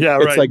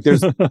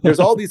it's there's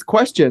all these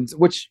questions,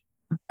 which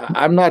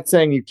I'm not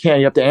saying you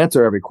have to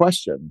answer every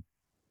question.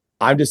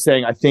 I'm just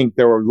saying I think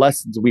there were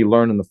lessons we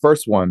learned in the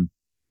first one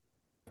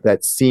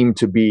that seem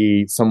to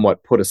be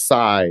somewhat put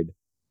aside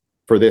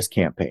for this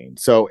campaign.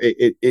 So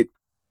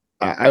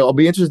I'll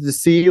be interested to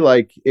see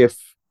if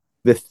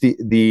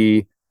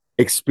the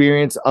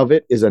experience of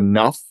it is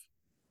enough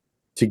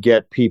to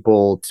get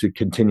people to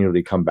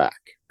continually come back,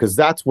 because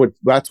that's what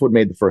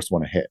made the first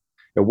one a hit.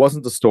 It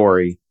wasn't the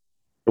story,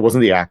 it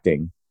wasn't the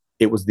acting,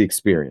 it was the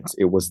experience.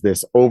 It was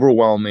this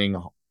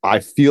overwhelming, I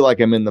feel like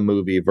I'm in the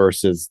movie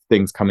versus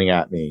things coming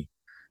at me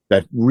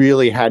that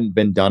really hadn't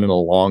been done in a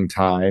long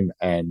time,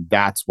 and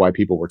that's why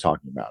people were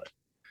talking about it.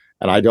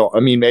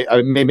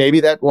 And maybe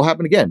that will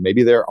happen again.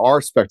 Maybe there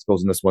are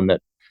spectacles in this one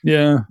that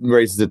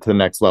raises it to the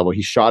next level.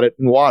 He shot it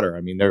in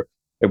water.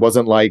 It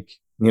wasn't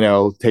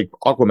take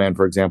Aquaman,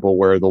 for example,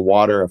 where the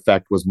water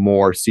effect was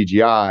more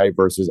CGI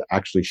versus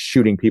actually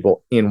shooting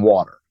people in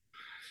water.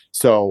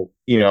 So,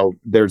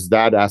 there's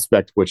that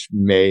aspect which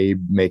may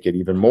make it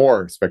even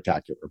more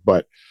spectacular.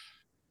 But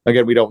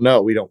again, we don't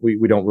know. We don't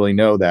really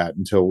know that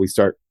until we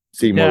start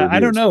seeing more reviews. I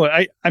don't know.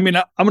 I'm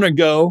going to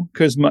go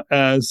because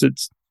as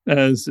it's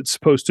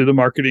supposed to, the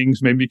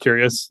marketing's made me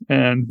curious.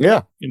 And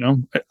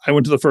I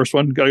went to the first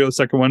one, got to go to the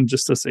second one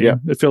just to see. Yeah.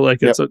 I feel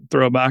like it's a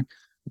throwback.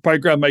 I'll probably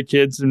grab my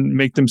kids and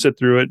make them sit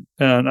through it.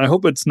 And I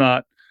hope it's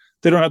not,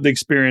 they don't have the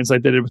experience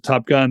like they did with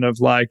Top Gun of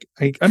I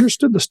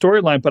understood the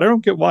storyline, but I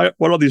don't get what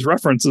all these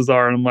references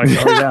are. And I'm like,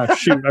 oh yeah,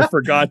 shoot, I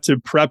forgot to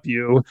prep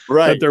you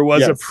that there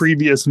was a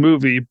previous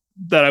movie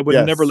that I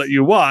would never let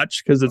you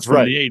watch because it's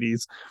from the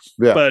 80s.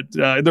 Yeah.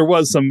 But there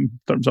was some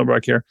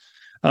back here.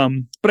 But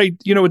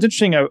what's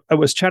interesting, I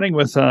was chatting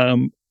with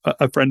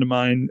a friend of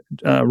mine,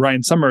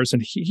 Ryan Summers,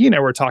 and he and I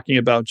were talking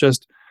about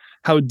just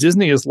how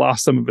Disney has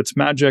lost some of its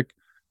magic.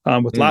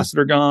 With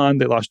Lasseter gone,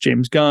 they lost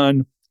James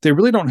Gunn. They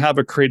really don't have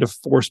a creative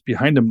force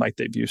behind them like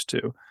they've used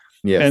to.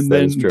 Yes, and that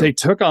then is true. they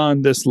took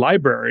on this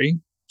library,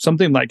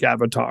 something like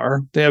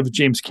Avatar. They have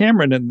James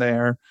Cameron in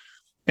there,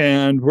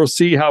 and we'll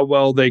see how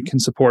well they can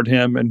support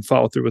him and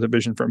follow through with a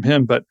vision from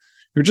him. But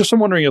you're just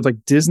wondering if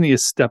like Disney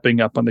is stepping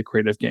up on the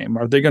creative game.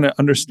 Are they going to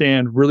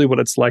understand really what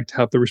it's like to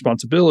have the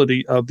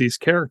responsibility of these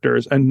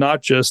characters and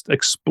not just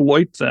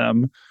exploit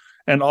them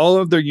and all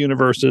of their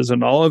universes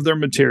and all of their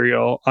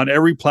material on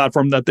every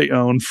platform that they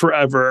own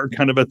forever,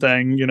 kind of a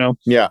thing,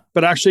 Yeah.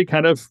 But actually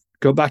kind of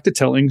go back to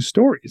telling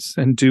stories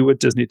and do what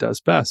Disney does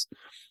best.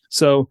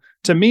 So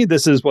to me,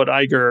 this is what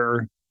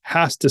Iger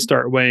has to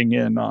start weighing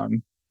in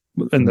on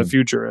in the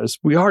future is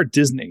we are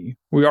Disney.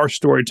 We are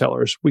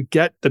storytellers. We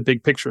get the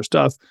big picture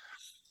stuff.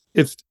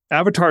 If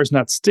Avatar is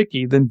not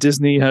sticky, then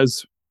Disney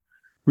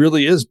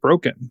really is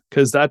broken,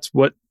 because that's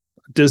what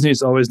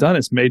Disney's always done,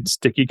 is made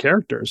sticky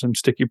characters and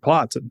sticky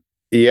plots. And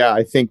yeah,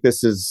 I think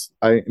this is,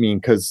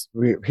 because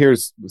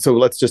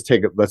let's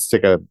take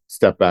a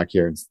step back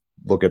here and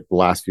look at the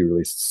last few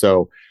releases.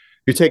 So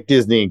you take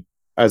Disney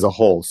as a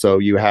whole. So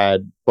you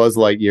had Buzz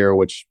Lightyear,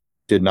 which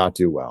did not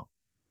do well.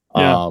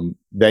 Yeah.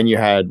 Then you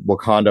had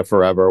Wakanda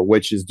Forever,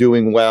 which is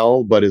doing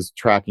well, but is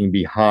tracking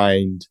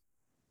behind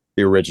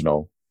the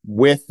original,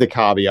 with the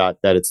caveat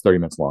that it's 30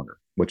 minutes longer,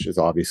 which is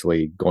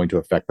obviously going to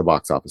affect the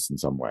box office in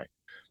some way.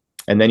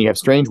 And then you have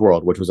Strange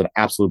World, which was an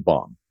absolute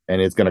bomb.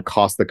 And it's going to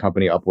cost the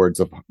company upwards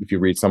of, if you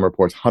read some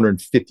reports,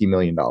 $150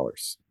 million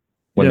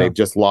when they've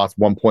just lost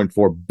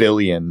 $1.4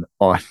 billion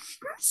on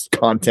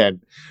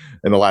content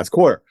in the last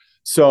quarter.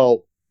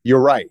 So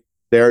you're right.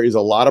 There is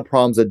a lot of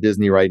problems at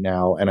Disney right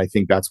now. And I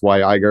think that's why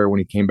Iger, when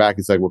he came back,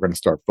 he said, we're going to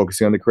start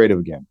focusing on the creative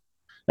again.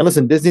 And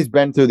listen, Disney's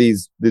been through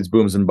these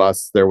booms and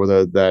busts. There was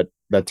that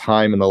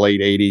time in the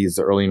late 80s,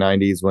 early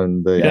 90s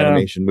when the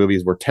animation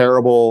movies were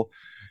terrible.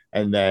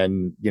 And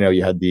then,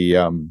 you had the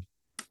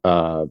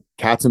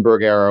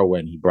Katzenberg era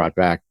when he brought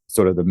back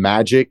sort of the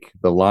magic,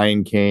 the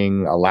Lion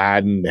King,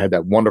 Aladdin. They had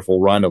that wonderful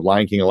run of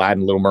Lion King,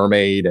 Aladdin, Little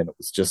Mermaid. And it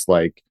was just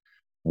like,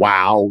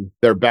 wow,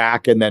 they're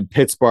back. And then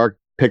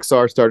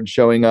Pixar started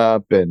showing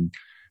up. And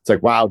it's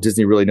like, wow,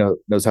 Disney really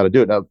knows how to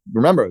do it. Now,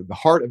 remember, the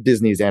heart of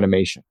Disney is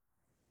animation.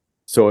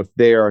 So if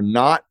they are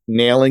not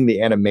nailing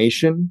the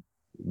animation,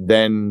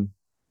 then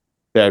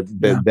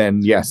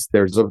yes,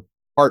 there's a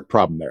art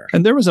problem there.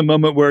 And there was a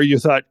moment where you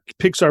thought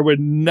Pixar would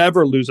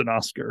never lose an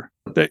Oscar.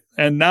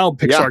 And now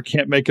Pixar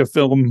can't make a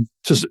film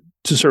to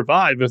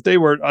survive. If they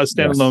were a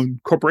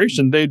standalone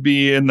corporation, they'd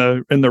be in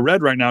the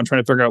red right now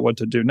trying to figure out what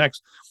to do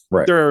next.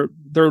 Right.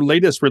 Their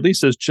latest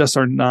releases just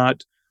are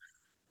not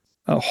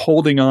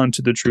holding on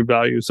to the true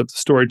values of the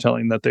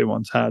storytelling that they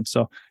once had.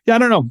 So, I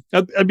don't know.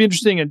 I'd be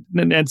interesting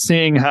in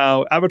seeing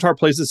how Avatar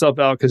plays itself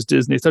out, because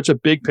Disney is such a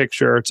big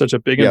picture, it's such a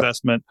big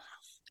investment,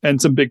 and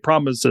some big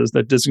promises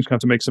that Disney's going to have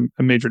to make some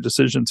major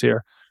decisions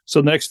here.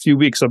 So the next few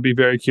weeks, I'll be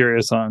very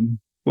curious on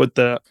what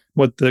the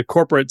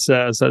corporate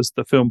says as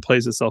the film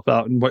plays itself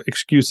out, and what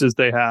excuses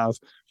they have,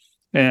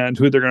 and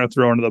who they're going to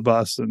throw under the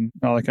bus, and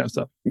all that kind of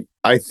stuff.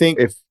 I think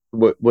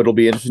what'll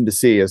be interesting to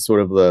see is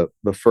sort of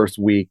the first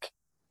week,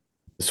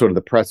 sort of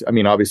the press. I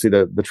mean, obviously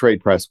the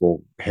trade press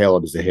will hail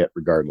it as a hit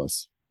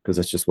regardless, because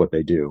that's just what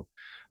they do.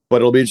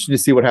 But it'll be interesting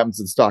to see what happens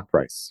to the stock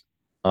price.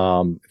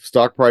 If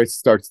stock price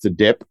starts to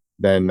dip,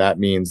 then that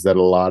means that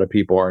a lot of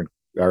people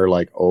are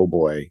like, oh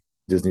boy,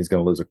 Disney's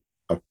going to lose a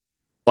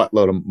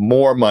buttload of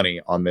more money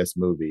on this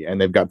movie, and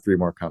they've got 3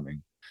 more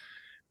coming.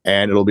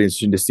 And it'll be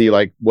interesting to see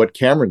like what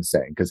Cameron's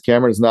saying, because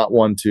Cameron's not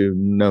one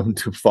known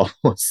to follow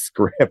a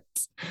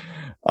script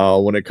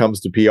when it comes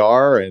to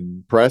PR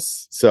and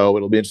press. So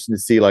it'll be interesting to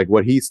see like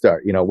what he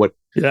stirs up.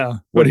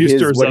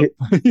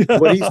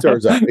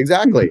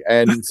 Exactly.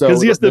 And so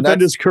because he has to defend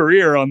his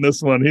career on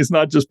this one. He's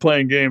not just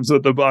playing games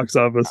with the box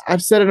office.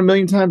 I've said it a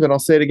million times and I'll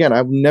say it again.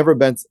 I've never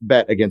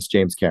bet against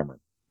James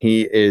Cameron.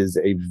 He is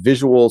a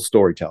visual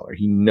storyteller.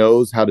 He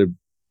knows how to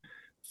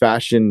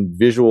fashion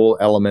visual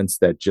elements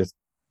that just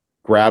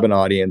grab an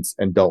audience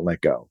and don't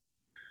let go.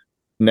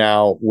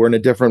 Now we're in a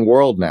different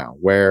world now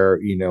where,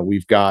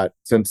 we've got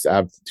since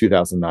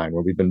 2009,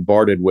 where we've been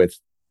bombarded with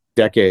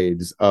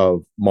decades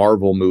of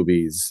Marvel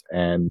movies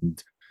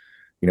and,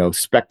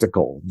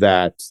 spectacle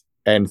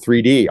and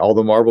 3D. All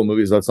the Marvel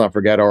movies, let's not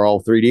forget, are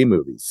all 3D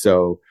movies.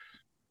 So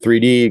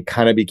 3D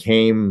kind of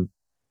became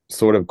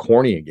sort of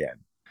corny again.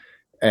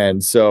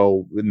 And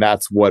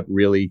that's what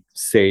really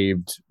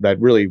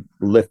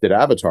lifted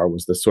Avatar,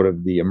 was the sort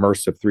of the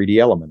immersive 3D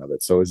element of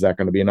it. So is that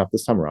going to be enough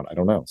this time around? I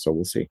don't know. So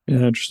we'll see. Yeah,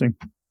 interesting.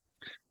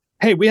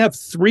 Hey, we have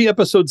 3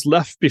 episodes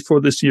left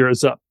before this year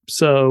is up.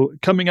 So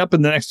coming up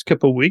in the next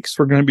couple of weeks,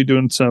 we're going to be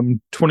doing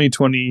some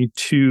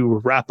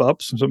 2022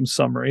 wrap-ups, some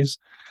summaries.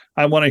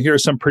 I want to hear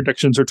some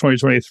predictions for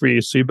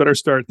 2023. So you better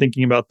start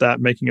thinking about that,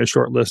 making a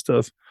short list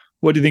of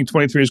what do you think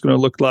 23 is going to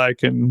look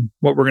like and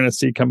what we're going to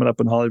see coming up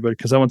in Hollywood,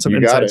 because I want some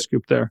inside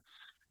scoop there.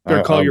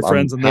 Better call your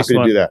friends on this one.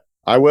 Happy to do that.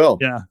 I will.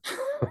 Yeah.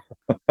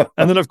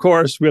 And then, of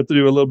course, we have to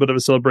do a little bit of a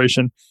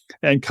celebration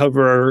and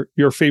cover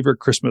your favorite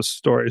Christmas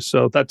stories.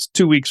 So that's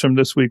 2 weeks from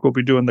this week. We'll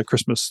be doing the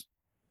Christmas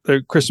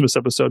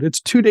episode.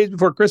 It's 2 days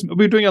before Christmas. We'll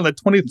be doing it on the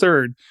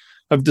 23rd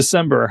of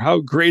December. How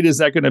great is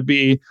that going to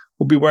be?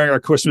 We'll be wearing our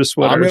Christmas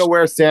sweaters. I'm going to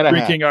wear Santa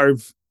drinking our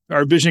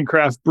Vision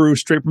Craft brew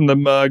straight from the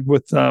mug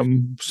with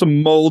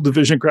some mulled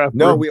Vision Craft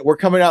brew. No, we're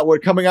coming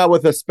out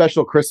with a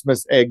special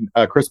Christmas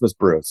Christmas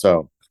brew.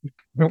 So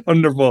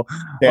wonderful.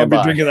 I'll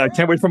be drinking that.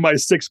 Can't wait for my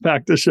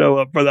 6-pack to show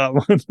up for that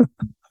one.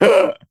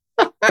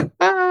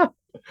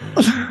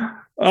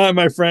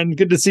 My friend,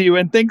 good to see you.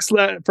 And thanks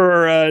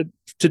to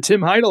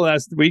Tim Heidel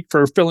last week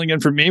for filling in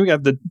for me. We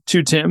have the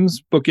 2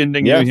 Tims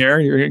bookending you here.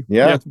 You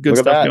have some good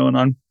stuff going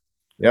on.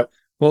 Yep.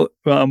 Well,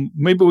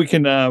 maybe we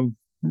can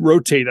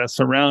rotate us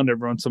around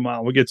every once in a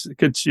while. We'll get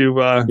you.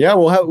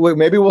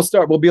 Maybe we'll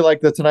start. We'll be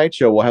like the Tonight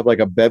Show. We'll have like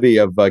a bevy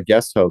of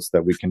guest hosts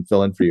that we can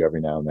fill in for you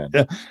every now and then.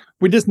 Yeah,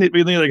 we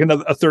need like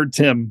a third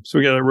Tim. So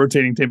we got a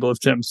rotating table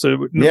of Tim.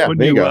 So when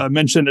you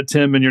mention a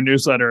Tim in your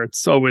newsletter,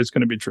 it's always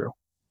going to be true.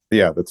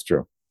 Yeah, that's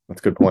true.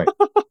 That's a good point.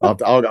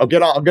 I'll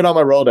get on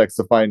my Rolodex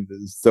to find.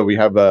 So we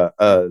have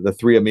the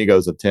 3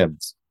 amigos of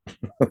Tims.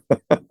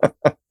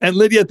 And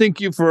Lydia,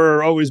 thank you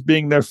for always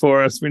being there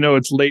for us. We know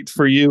it's late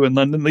for you in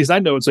London. At least I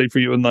know it's late for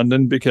you in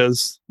London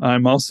because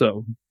I'm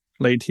also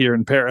late here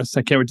in Paris.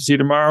 I can't wait to see you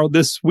tomorrow.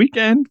 This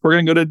weekend, we're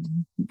going to go to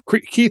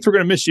Keith. We're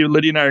going to miss you.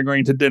 Lydia and I are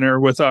going to dinner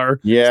with our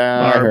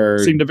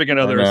significant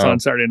others on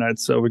Saturday night.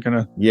 So we're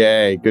going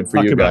to good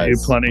for you guys. You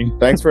plenty.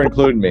 Thanks for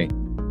including me.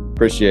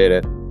 Appreciate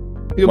it.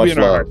 You'll Much be in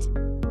our heart.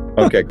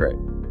 Okay, great.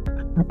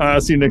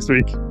 See you next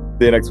week.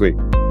 See you next week.